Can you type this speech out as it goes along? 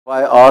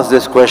I asked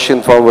this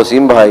question from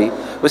Wasim Bhai.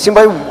 Wasim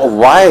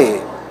Bhai,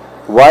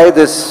 why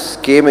this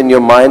came in your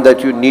mind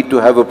that you need to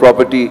have a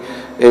property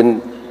in?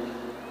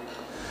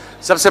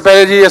 सबसे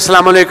पहले जी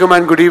अस्सलाम वालेकुम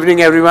and good evening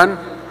everyone.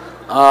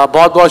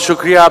 बहुत बहुत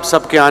शुक्रिया आप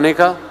सबके आने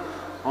का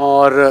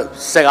और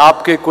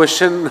आपके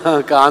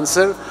क्वेश्चन का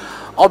answer.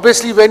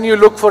 Obviously when you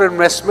look for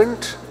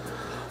investment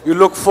you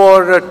look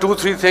for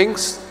 2-3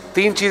 things.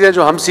 3 चीज़ें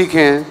जो हम सीखे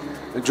हैं,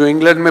 जो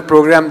इंग्लैंड में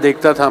प्रोग्राम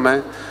देखता था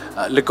मैं.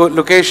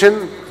 Location,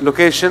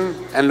 location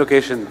and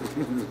location.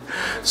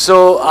 So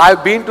I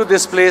been to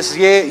this place.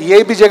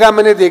 ये भी जगह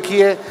मैंने देखी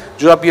है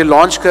जो आप ये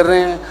लॉन्च कर रहे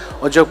हैं,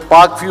 और जो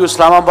पार्क व्यू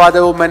इस्लामाबाद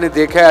है वो मैंने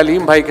देखा है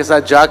अलीम भाई के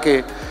साथ जाके,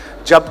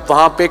 जब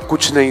वहाँ पे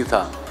कुछ नहीं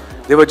था.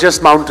 दे were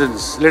just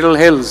mountains, little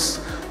hills,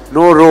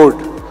 no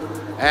road.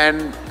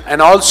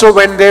 And also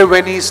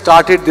when he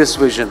started this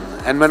vision,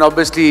 and when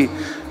obviously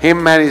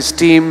him and his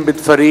team with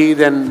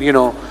Fareed and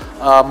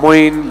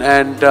Moin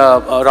and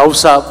Rauf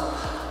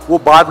साहब वो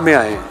बाद में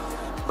आए,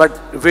 बट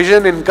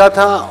विजन इनका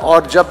था.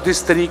 और जब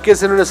जिस तरीके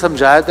से इन्होंने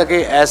समझाया था कि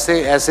ऐसे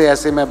ऐसे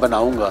ऐसे मैं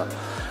बनाऊंगा,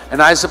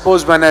 एंड आई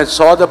सपोज मैंने I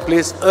saw the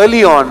place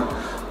early on,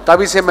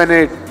 तभी से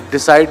मैंने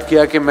डिसाइड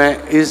किया कि मैं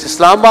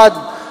Islamabad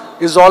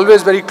is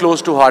always very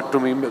close to heart to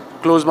me,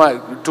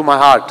 to my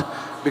heart,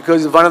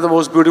 because it's one of the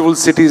most beautiful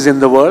cities in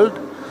the world,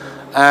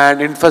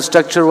 and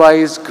infrastructure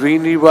wise,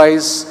 greenery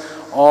wise,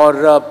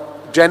 और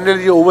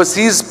generally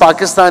overseas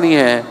Pakistani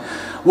हैं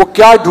वो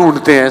क्या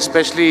ढूंढते हैं,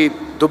 especially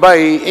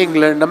Dubai,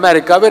 England,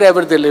 America,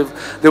 wherever they live,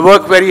 they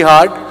work very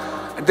hard.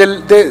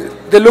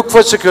 They look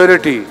for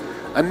security.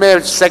 And मैं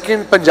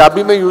second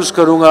Punjabi में use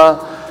करूँगा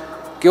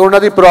कि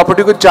उन्होंने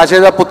प्रॉपर्टी को चाचे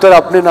का पुत्र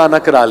अपने नाना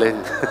करा ले.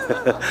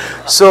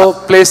 So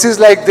places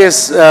like this,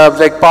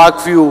 like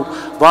Park View,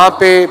 वहाँ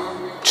पे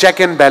check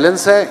and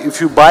balance है.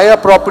 If you buy a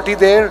property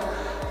there,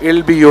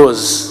 it'll be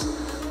yours.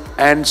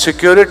 And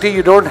security,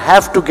 you don't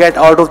have to get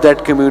out of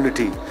that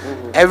community.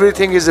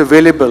 Everything is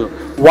available.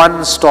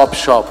 One-stop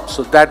shop.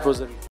 So that was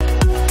it.